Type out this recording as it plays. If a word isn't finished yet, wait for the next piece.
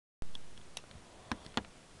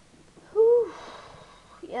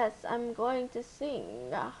yes, I'm going to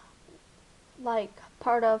sing like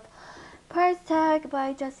part of Price Tag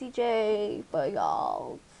by Jessie J for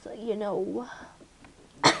y'all. So, you know.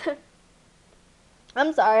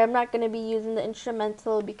 I'm sorry, I'm not going to be using the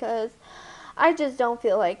instrumental because I just don't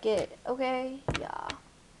feel like it, okay? Yeah.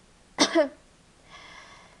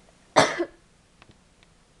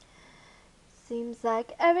 Seems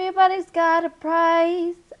like everybody's got a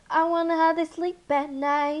price. I wonder how they sleep at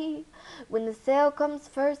night. When the sale comes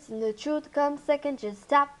first and the truth comes second, just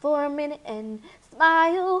stop for a minute and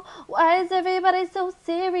smile. Why is everybody so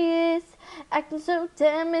serious? Acting so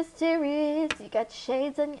damn mysterious. You got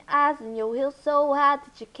shades on your eyes and your heels so high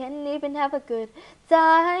that you can't even have a good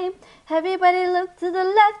time. Everybody look to the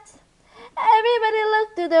left. Everybody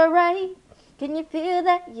look to the right. Can you feel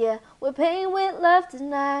that? Yeah, we're paying with love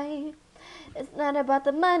tonight. It's not about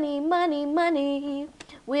the money, money, money.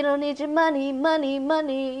 We don't need your money, money,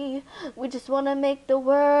 money. We just want to make the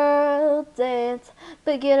world dance.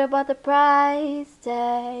 Forget about the price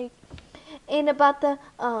tag. Ain't about the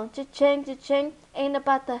cha-ching, cha-ching. Ain't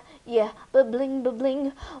about the but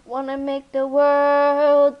bling. Wanna make the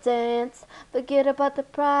world dance. Forget about the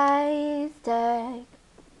price tag.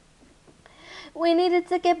 We needed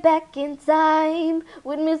to get back in time.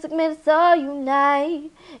 When music made us all unite.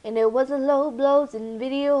 And it wasn't low blows and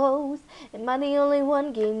videos. Am I the only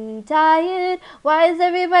one getting tired? Why is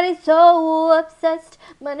everybody so obsessed?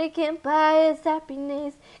 Money can't buy us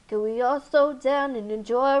happiness. Can we all slow down and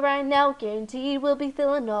enjoy right now? Guaranteed we'll be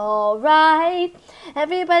feeling alright.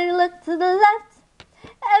 Everybody look to the left.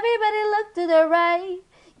 Everybody look to the right.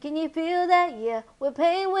 Can you feel that? Yeah, we're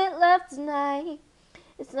paying with love tonight.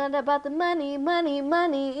 It's not about the money, money,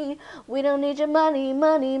 money. We don't need your money,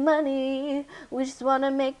 money, money. We just want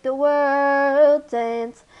to make the world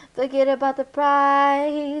dance. Forget about the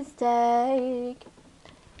price tag.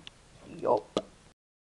 Yup.